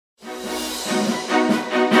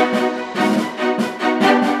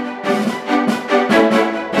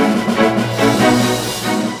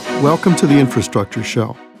Welcome to the Infrastructure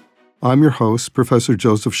Show. I'm your host, Professor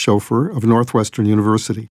Joseph Schofer of Northwestern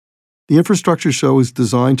University. The Infrastructure Show is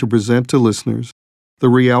designed to present to listeners the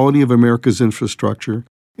reality of America's infrastructure,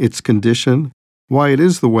 its condition, why it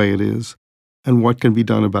is the way it is, and what can be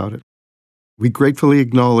done about it. We gratefully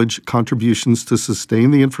acknowledge contributions to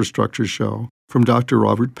sustain the Infrastructure Show from Dr.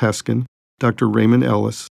 Robert Peskin, Dr. Raymond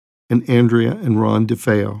Ellis, and Andrea and Ron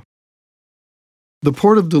DeFeo. The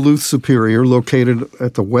Port of Duluth-Superior, located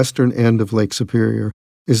at the western end of Lake Superior,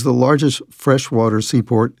 is the largest freshwater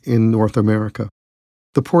seaport in North America.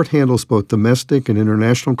 The port handles both domestic and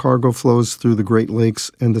international cargo flows through the Great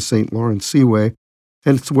Lakes and the St. Lawrence Seaway,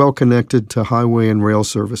 and it's well connected to highway and rail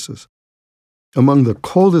services. Among the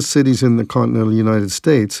coldest cities in the continental United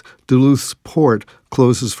States, Duluth's port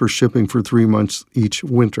closes for shipping for 3 months each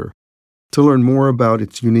winter. To learn more about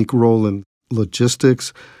its unique role in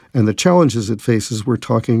logistics and the challenges it faces, we're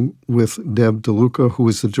talking with Deb DeLuca, who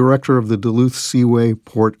is the director of the Duluth Seaway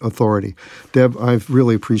Port Authority. Deb, I've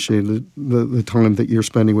really appreciated the time that you're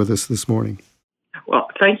spending with us this morning. Well,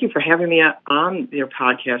 thank you for having me on your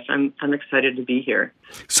podcast. I'm excited to be here.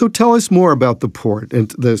 So tell us more about the port and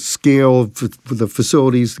the scale of the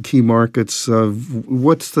facilities, the key markets.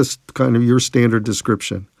 What's the kind of your standard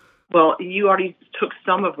description? Well, you already took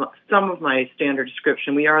some of my standard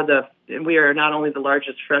description. We are not only the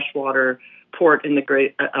largest freshwater port in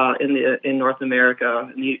in North America,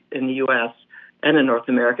 in the U.S. and in North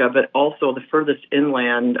America, but also the furthest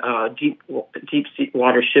inland deep sea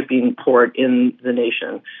water shipping port in the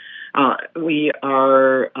nation. We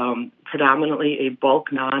are predominantly a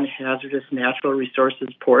bulk non-hazardous natural resources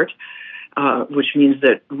port. Which means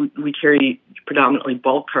that we carry predominantly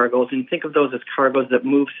bulk cargoes, and think of those as cargoes that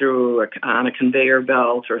move through on a conveyor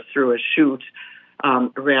belt or through a chute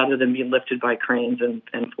rather than be lifted by cranes and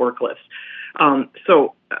forklifts. The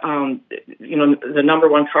number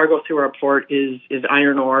one cargo through our port is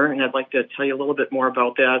iron ore, and I'd like to tell you a little bit more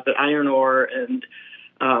about that. But iron ore and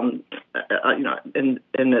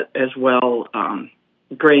as well,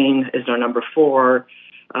 grain is our number 4.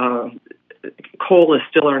 Coal is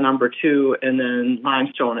still our number 2, and then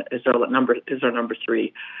limestone is our number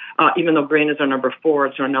 3. Even though grain is our number 4,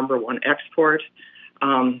 it's our number 1 export.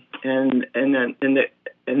 And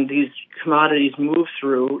these commodities move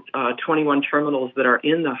through 21 terminals that are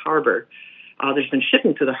in the harbor. There's been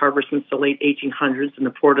shipping to the harbor since the late 1800s, and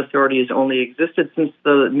the Port Authority has only existed since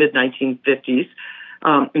the mid-1950s.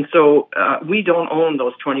 And so we don't own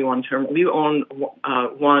those 21 terminals. We own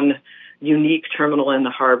one unique terminal in the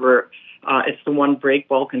harbor. It's the one break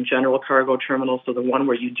bulk and general cargo terminal, so the one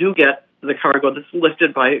where you do get the cargo that's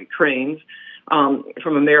lifted by cranes from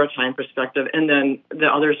a maritime perspective, and then the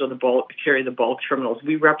others are carry the bulk terminals.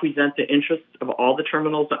 We represent the interests of all the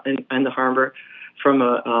terminals in the harbor from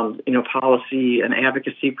a policy and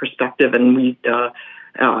advocacy perspective, and we're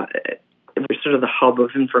sort of the hub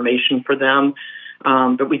of information for them.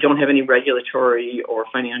 But we don't have any regulatory or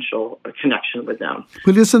financial connection with them.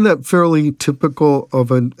 But isn't that fairly typical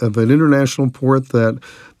of an international port, that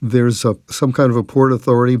there's some kind of a port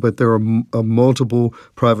authority, but there are multiple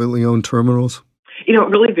privately owned terminals? It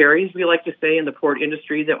really varies. We like to say in the port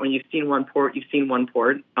industry that when you've seen one port, you've seen one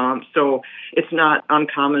port. So it's not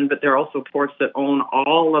uncommon, but there are also ports that own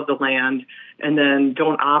all of the land and then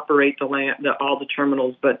don't operate the land, all the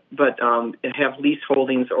terminals, but have lease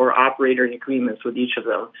holdings or operator agreements with each of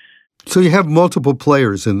them. So you have multiple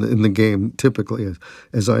players in the game, typically,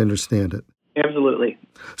 as I understand it. Absolutely.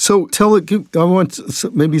 So I want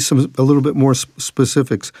maybe a little bit more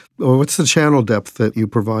specifics. What's the channel depth that you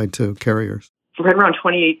provide to carriers? Right around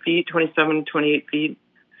 28 feet, 27, 28 feet.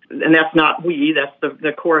 And that's not that's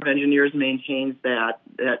the Corps of Engineers maintains that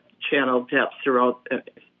channel depth throughout.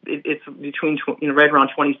 It's between right around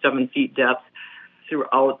 27 feet depth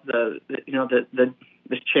throughout the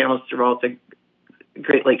channels throughout the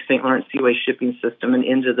Great Lakes St. Lawrence Seaway shipping system and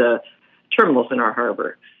into the terminals in our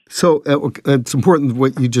harbor. So it's important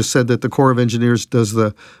what you just said, that the Corps of Engineers does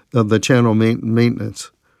the channel maintenance.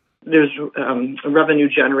 There's revenue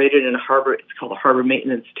generated in a harbor. It's called a harbor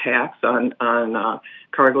maintenance tax on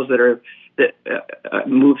cargoes that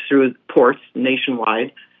move through ports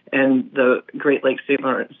nationwide, and the Great Lakes St.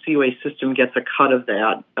 Lawrence Seaway system gets a cut of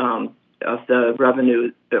that of the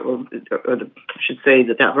revenue. That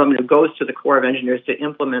revenue goes to the Corps of Engineers to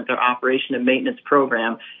implement their operation and maintenance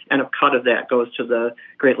program, and a cut of that goes to the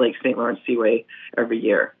Great Lakes St. Lawrence Seaway every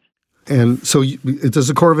year. And so, does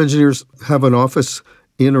the Corps of Engineers have an office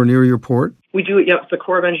in or near your port? We do, yes. The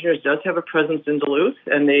Corps of Engineers does have a presence in Duluth,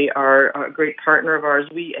 and they are a great partner of ours.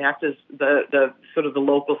 We act as the sort of the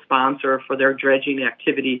local sponsor for their dredging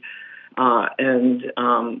activity And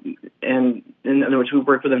in other words, we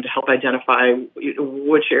work with them to help identify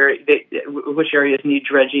which areas need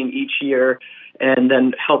dredging each year, and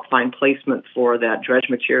then help find placement for that dredge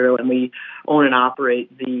material. And we own and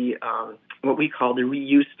operate the what we call the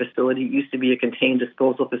reuse facility. It used to be a contained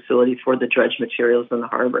disposal facility for the dredge materials in the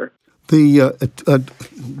harbor.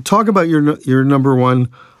 Talk about your number one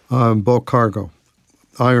bulk cargo,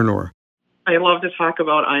 iron ore. I love to talk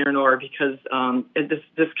about iron ore because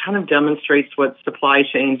this kind of demonstrates what supply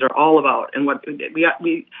chains are all about. And what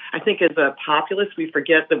I think as a populace, we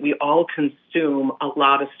forget that we all consume a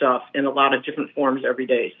lot of stuff in a lot of different forms every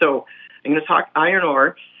day. So I'm going to talk iron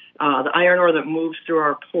ore. The iron ore that moves through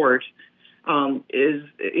our port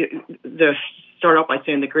start out by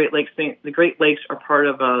saying the Great Lakes. The Great Lakes are part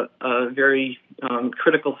of a very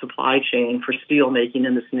critical supply chain for steel making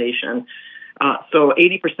in this nation. So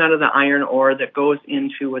 80% of the iron ore that goes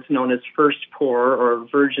into what's known as first pour or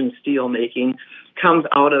virgin steel making comes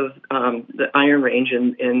out of the Iron Range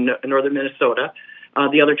in northern Minnesota.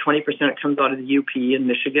 The other 20% comes out of the UP in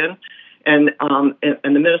Michigan. And the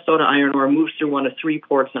Minnesota iron ore moves through one of three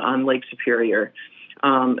ports on Lake Superior.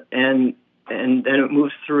 And then it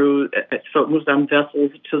moves through, so it moves on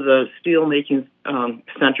vessels to the steel making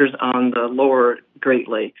centers on the lower Great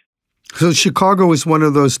Lakes. So Chicago is one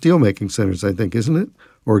of those steelmaking centers, I think, isn't it?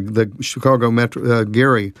 Or the Chicago Metro,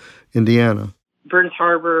 Gary, Indiana. Burns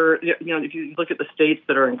Harbor, if you look at the states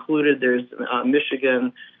that are included, there's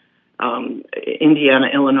Michigan, Indiana,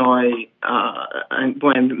 Illinois, I'm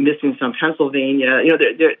missing some, Pennsylvania,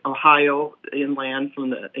 Ohio inland from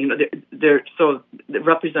the, so it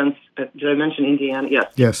represents, did I mention Indiana?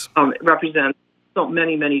 Yes. Yes. It represents so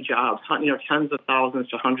many jobs, tens of thousands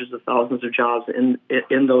to hundreds of thousands of jobs in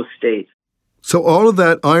those states. So all of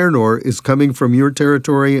that iron ore is coming from your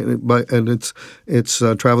territory, and it's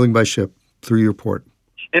traveling by ship through your port.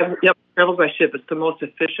 Yep, travels by ship. It's the most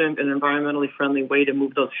efficient and environmentally friendly way to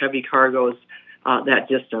move those heavy cargoes that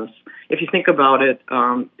distance. If you think about it,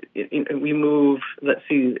 we move,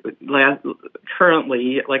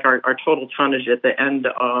 currently, like our total tonnage at the end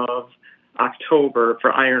of October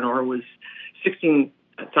for iron ore was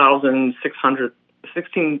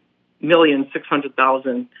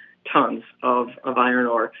 16,600,000 tons of iron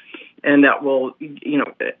ore. And that will,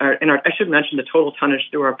 I should mention the total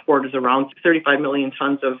tonnage through our port is around 35 million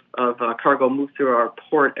tons of cargo moved through our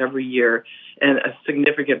port every year. And a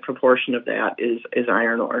significant proportion of that is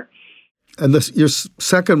iron ore. And your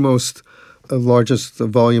second most largest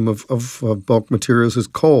volume of bulk materials is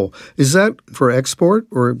coal. Is that for export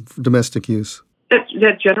or for domestic use?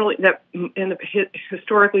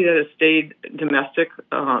 Historically that has stayed domestic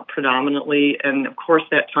predominantly, and of course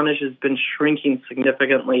that tonnage has been shrinking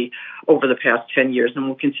significantly over the past 10 years and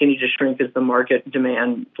will continue to shrink as the market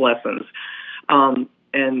demand lessens. But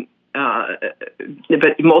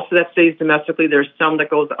most of that stays domestically. There's some that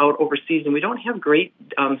goes out overseas, and we don't have great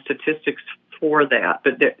statistics for that,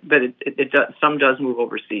 but some does move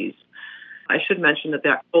overseas. I should mention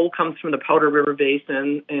that coal comes from the Powder River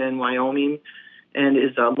Basin in Wyoming, and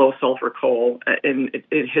is low sulfur coal, and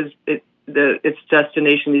its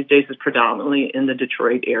destination these days is predominantly in the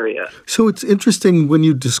Detroit area. So it's interesting when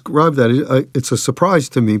you describe that. It's a surprise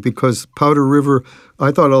to me because Powder River,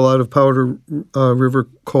 I thought a lot of Powder River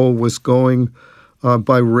coal was going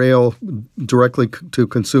by rail directly to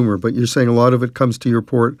consumer, but you're saying a lot of it comes to your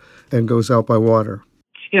port and goes out by water.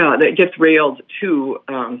 Yeah, that gets railed to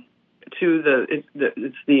the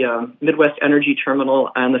Midwest Energy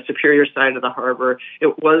Terminal on the Superior side of the harbor.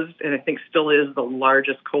 It was, and I think still is, the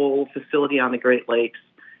largest coal facility on the Great Lakes,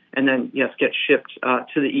 and then, yes, gets shipped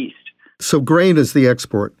to the east. So grain is the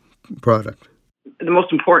export product? The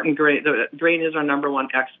most important grain. The grain is our number one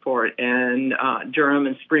export, and durum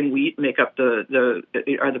and spring wheat make up are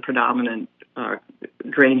the predominant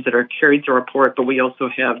grains that are carried through our port, but we also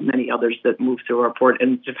have many others that move through our port,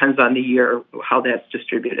 and it depends on the year how that's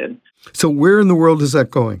distributed. So where in the world is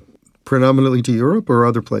that going? Predominantly to Europe or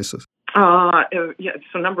other places?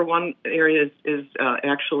 So number one area is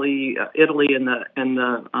actually Italy and the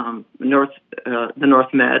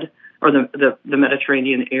North Med, or the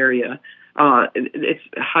Mediterranean area. It's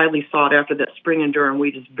highly sought after. That spring and durum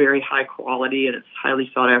wheat is very high quality, and it's highly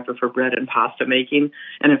sought after for bread and pasta making.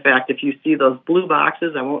 And in fact, if you see those blue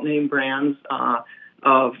boxes, I won't name brands,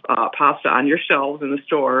 of pasta on your shelves in the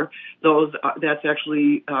store, that's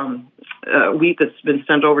actually wheat that's been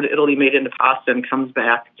sent over to Italy, made into pasta, and comes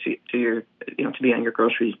back to your to be on your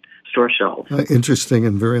grocery store shelves. Interesting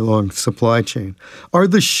and very long supply chain. Are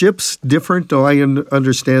the ships different? Do I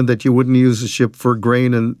understand that you wouldn't use a ship for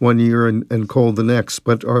grain in one year and coal the next,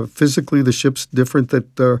 but are physically the ships different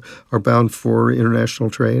that are bound for international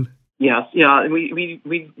trade? Yes, yeah. We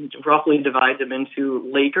roughly divide them into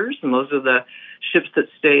lakers, and those are the ships that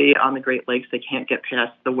stay on the Great Lakes. They can't get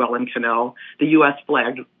past the Welland Canal. The U.S.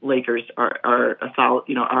 flagged lakers cannot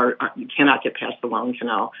get past the Welland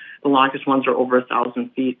Canal. The longest ones are over 1,000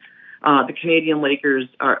 feet. The Canadian lakers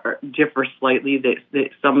differ slightly. It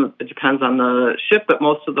depends on the ship, but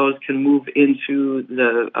most of those can move into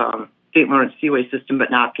the St. Lawrence Seaway system, but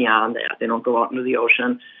not beyond that. They don't go out into the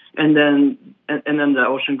ocean. And then the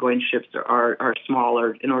ocean-going ships are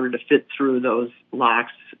smaller in order to fit through those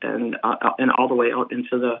locks and all the way out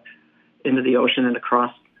into the ocean and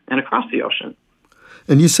across the ocean.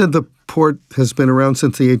 And you said the port has been around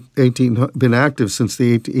since been active since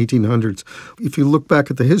the 1800s. If you look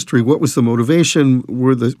back at the history, what was the motivation?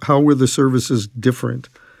 How were the services different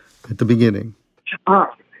at the beginning?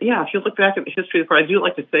 Yeah, if you look back at the history of the port, I do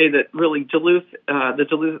like to say that really Duluth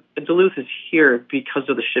is here because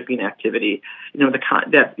of the shipping activity.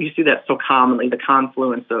 That you see that so commonly, the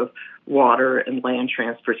confluence of water and land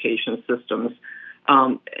transportation systems.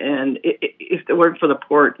 And if it weren't for the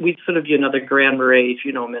port, we'd sort of be another Grand Marais, if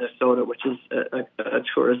you know Minnesota, which is a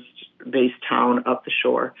tourist-based town up the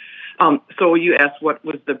shore. So you asked what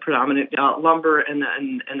was the predominant lumber and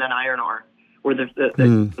then iron ore were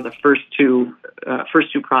the first two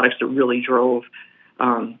products that really drove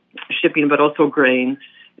shipping, but also grain.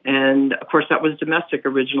 And of course, that was domestic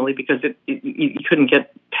originally because you couldn't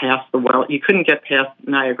get past you couldn't get past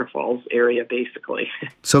Niagara Falls area, basically.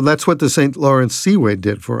 So that's what the St. Lawrence Seaway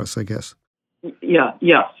did for us, I guess. Yeah.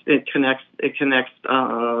 Yes, it connects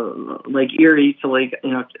Lake Erie to Lake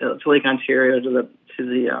Ontario to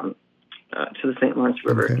the St. Lawrence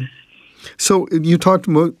River. Okay. So you talked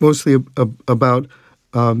mostly about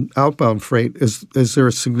outbound freight. Is there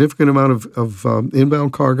a significant amount of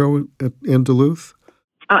inbound cargo in Duluth?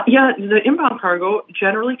 Yeah, the inbound cargo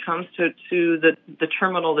generally comes to the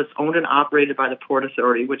terminal that's owned and operated by the Port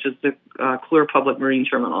Authority, which is the Clear Public Marine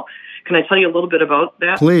Terminal. Can I tell you a little bit about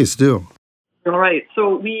that? Please do. All right.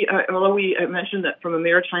 So although I mentioned that from a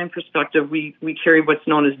maritime perspective, we carry what's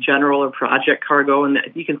known as general or project cargo, and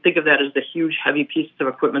you can think of that as the huge, heavy pieces of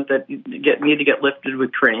equipment that need to get lifted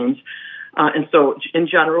with cranes. And so, in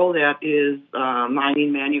general, that is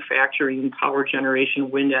mining, manufacturing, power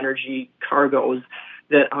generation, wind energy cargoes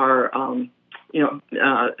that are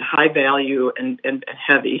high value and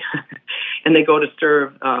heavy, and they go to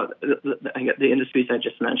serve the industries I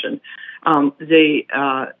just mentioned.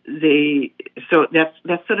 So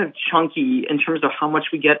that's sort of chunky in terms of how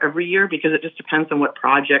much we get every year because it just depends on what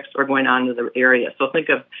projects are going on in the area. So think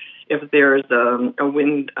of if there's a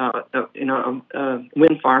wind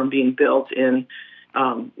farm being built in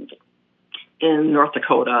North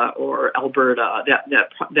Dakota or Alberta,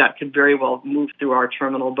 that could very well move through our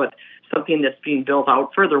terminal, but something that's being built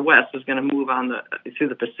out further west is going to move through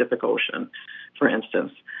the Pacific Ocean, for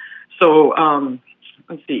instance. So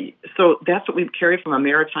let's see. So that's what we carry from a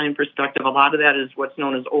maritime perspective. A lot of that is what's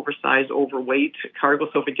known as oversized, overweight cargo.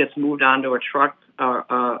 So if it gets moved onto a truck,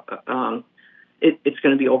 it's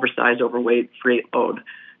going to be oversized, overweight freight load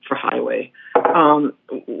for highway.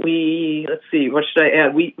 Let's see, what should I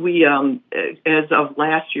add? We as of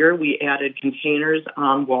last year, we added containers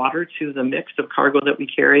on water to the mix of cargo that we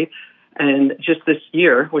carry. And just this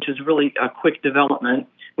year, which is really a quick development,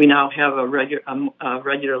 we now have a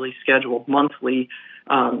regularly scheduled monthly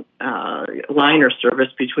liner service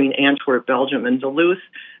between Antwerp, Belgium, and Duluth,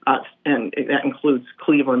 and that includes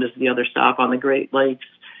Cleveland as the other stop on the Great Lakes.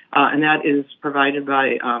 And that is provided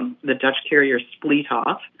by the Dutch carrier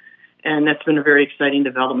Spleetoff. And that's been a very exciting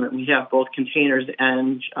development. We have both containers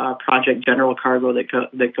and project general cargo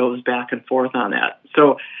that goes back and forth on that.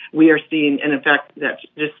 So we are seeing, and in fact, that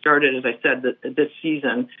just started, as I said, this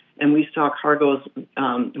season, and we saw cargoes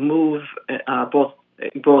move both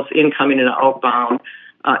incoming and outbound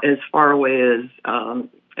as far away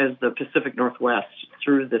as the Pacific Northwest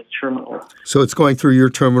through this terminal. So it's going through your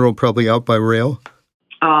terminal, probably out by rail?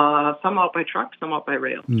 Some out by truck, some out by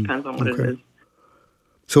rail. Depends on what it is.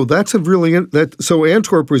 So that's so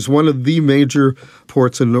Antwerp was one of the major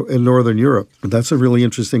ports in Northern Europe. That's a really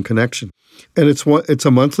interesting connection. And it's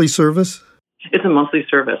a monthly service? It's a monthly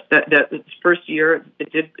service. That first year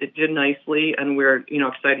it did nicely, and we're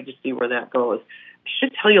excited to see where that goes. I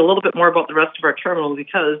should tell you a little bit more about the rest of our terminal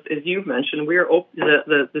because, as you've mentioned, we're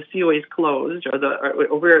the COA is closed,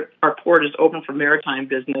 or our port is open for maritime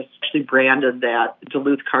business. Actually, branded that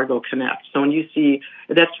Duluth Cargo Connect. So when you see,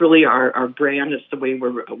 that's really our brand. It's the way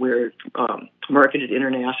we're marketed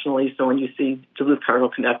internationally. So when you see Duluth Cargo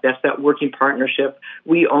Connect, that's that working partnership.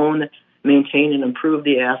 We own, maintain, and improve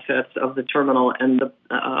the assets of the terminal and the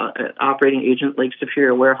operating agent Lake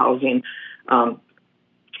Superior Warehousing.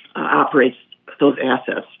 operates those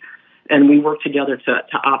assets, and we work together to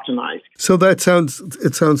optimize. So it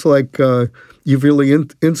sounds like you've really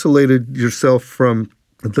insulated yourself from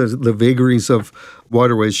the vagaries of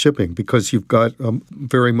waterways shipping because you've got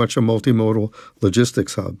very much a multimodal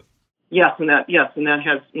logistics hub. Yes, and that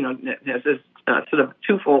has has this sort of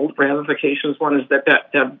twofold ramifications. One is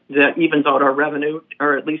that evens out our revenue,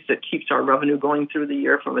 or at least it keeps our revenue going through the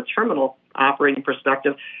year from a terminal operating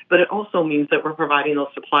perspective. But it also means that we're providing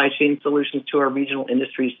those supply chain solutions to our regional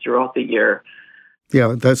industries throughout the year. Yeah,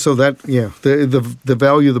 the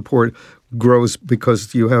value of the port grows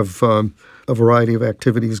because you have a variety of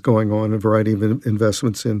activities going on, a variety of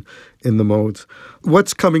investments in the modes.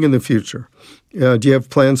 What's coming in the future? Do you have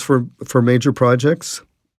plans for major projects?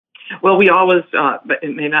 Well, we always, but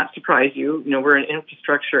it may not surprise you, we're an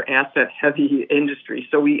infrastructure asset-heavy industry,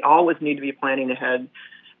 so we always need to be planning ahead,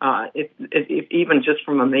 if even just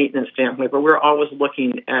from a maintenance standpoint, but we're always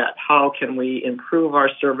looking at how can we improve our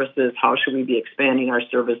services, how should we be expanding our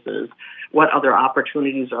services, what other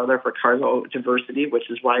opportunities are there for cargo diversity, which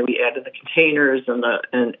is why we added the containers and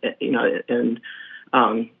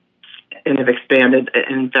have expanded,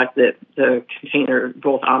 in fact, the container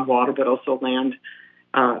both on water but also land,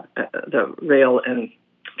 the rail and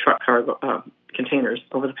truck cargo containers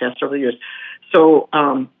over the past several years. So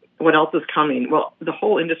what else is coming? Well, the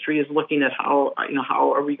whole industry is looking at how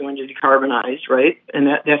are we going to decarbonize, right? And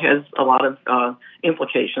that has a lot of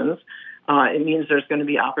implications. It means there's going to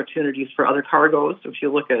be opportunities for other cargoes. If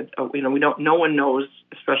you look at, no one knows,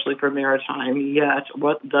 especially for maritime yet,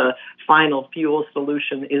 what the final fuel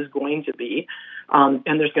solution is going to be. And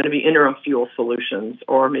there's going to be interim fuel solutions,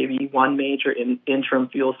 or maybe one major interim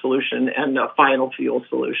fuel solution and a final fuel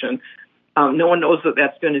solution. No one knows what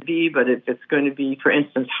that's going to be, but if it's going to be, for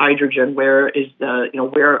instance, hydrogen, where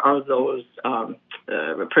are those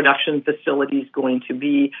production facilities going to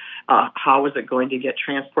be? How is it going to get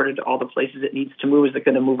transported to all the places it needs to move? Is it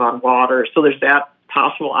going to move on water? So there's that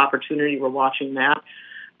possible opportunity. We're watching that.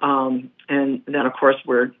 And then, of course,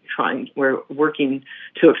 we're working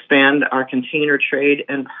to expand our container trade.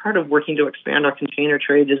 And part of working to expand our container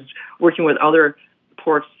trade is working with other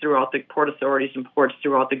ports throughout the port authorities and ports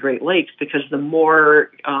throughout the Great Lakes, because the more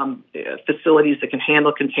facilities that can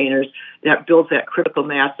handle containers, that builds that critical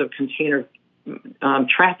mass of container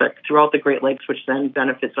traffic throughout the Great Lakes, which then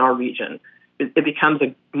benefits our region. It becomes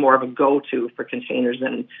more of a go-to for containers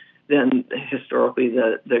than historically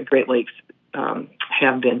the Great Lakes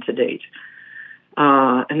have been to date.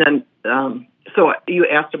 And then, so you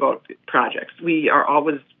asked about projects. We are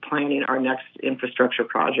always planning our next infrastructure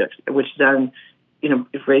projects, which then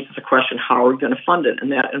it raises the question, how are we going to fund it?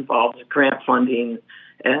 And that involves grant funding,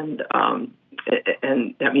 and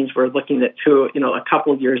that means we're looking at a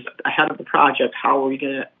couple of years ahead of the project. How are we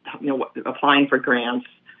going to, applying for grants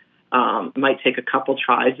might take a couple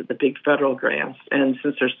tries at the big federal grants. And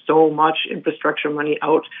since there's so much infrastructure money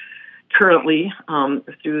out currently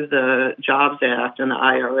through the Jobs Act and the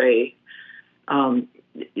IRA,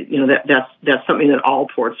 that's something that all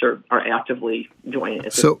ports are actively doing.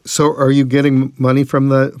 So are you getting money from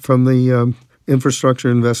the Infrastructure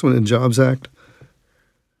Investment and Jobs Act?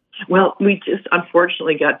 Well, we just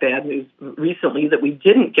unfortunately got bad news recently that we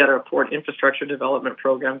didn't get our Port Infrastructure Development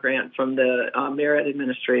Program grant from the Merit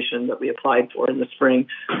administration that we applied for in the spring.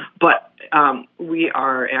 But we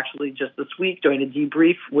are actually just this week doing a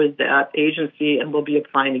debrief with that agency, and we'll be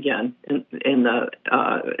applying again in the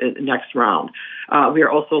next round. We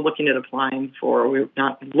are also looking at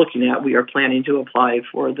we are planning to apply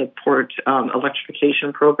for the Port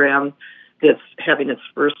Electrification Program. That's having its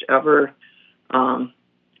first ever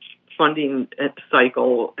funding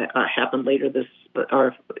cycle happen later this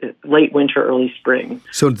or late winter, early spring.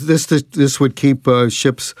 So this would keep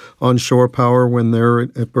ships on shore power when they're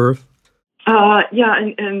at berth?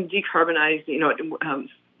 And decarbonize.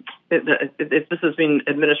 This has been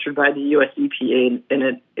administered by the U.S. EPA, and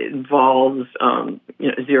it involves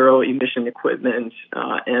zero emission equipment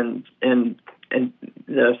and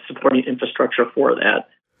the supporting infrastructure for that.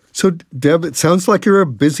 So, Deb, it sounds like you're a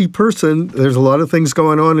busy person. There's a lot of things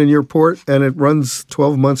going on in your port, and it runs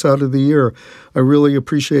 12 months out of the year. I really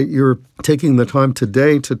appreciate your taking the time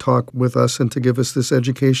today to talk with us and to give us this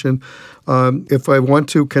education. If I want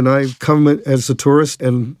to, can I come as a tourist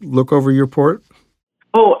and look over your port?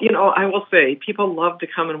 Oh, I will say people love to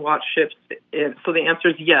come and watch ships. So the answer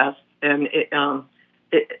is yes. And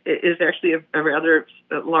it is actually a rather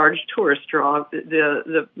large tourist draw.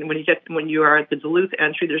 When you are at the Duluth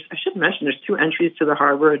entry, I should mention there's two entries to the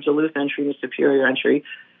harbor: a Duluth entry and a Superior entry.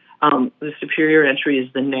 The Superior entry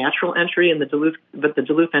is the natural entry, and the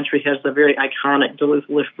Duluth entry has the very iconic Duluth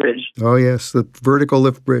lift bridge. Oh, yes, the vertical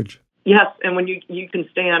lift bridge. Yes, and when you can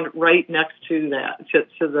stand right next to that,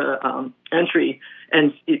 to the entry,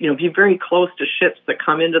 and be very close to ships that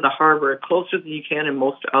come into the harbor, closer than you can in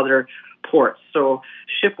most other ports. So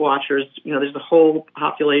ship watchers, there's a whole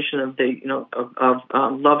population of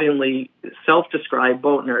lovingly self-described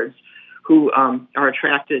boat nerds who are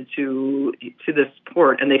attracted to this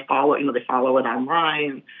port, and they follow it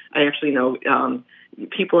online. I actually know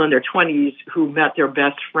people in their 20s who met their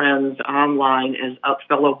best friends online as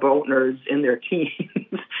fellow boat nerds in their teens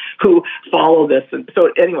who follow this. And so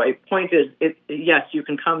anyway, point is, yes, you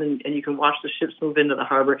can come and you can watch the ships move into the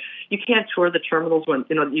harbor. You can't tour the terminals when,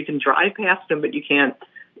 you can drive past them, but you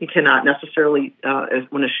cannot necessarily,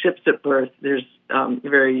 when a ship's at berth, there's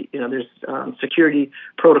security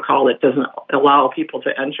protocol that doesn't allow people to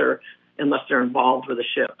enter unless they're involved with a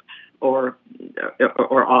ship or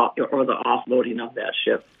the offloading of that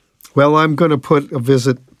ship. Well, I'm going to put a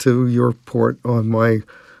visit to your port on my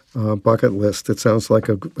bucket list. It sounds like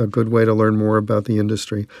a good way to learn more about the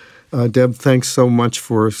industry. Deb, thanks so much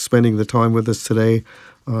for spending the time with us today.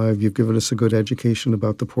 You've given us a good education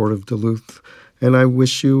about the Port of Duluth, and I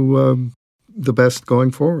wish you the best going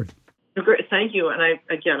forward. Great, thank you, and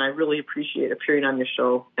I really appreciate appearing on your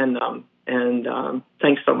show, and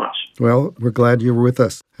thanks so much. Well, we're glad you were with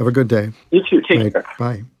us. Have a good day. You too. Take care.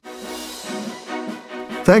 Bye.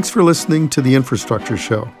 Thanks for listening to The Infrastructure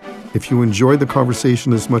Show. If you enjoyed the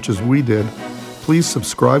conversation as much as we did, please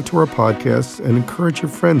subscribe to our podcast and encourage your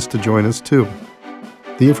friends to join us too.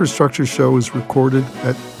 The Infrastructure Show is recorded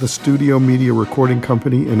at the Studio Media Recording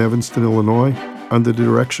Company in Evanston, Illinois, under the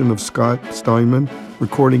direction of Scott Steinman,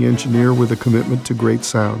 recording engineer with a commitment to great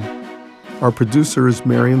sound. Our producer is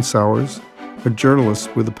Marion Sowers, a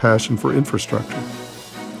journalist with a passion for infrastructure.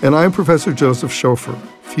 And I'm Professor Joseph Schofer.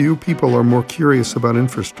 Few people are more curious about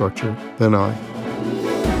infrastructure than I.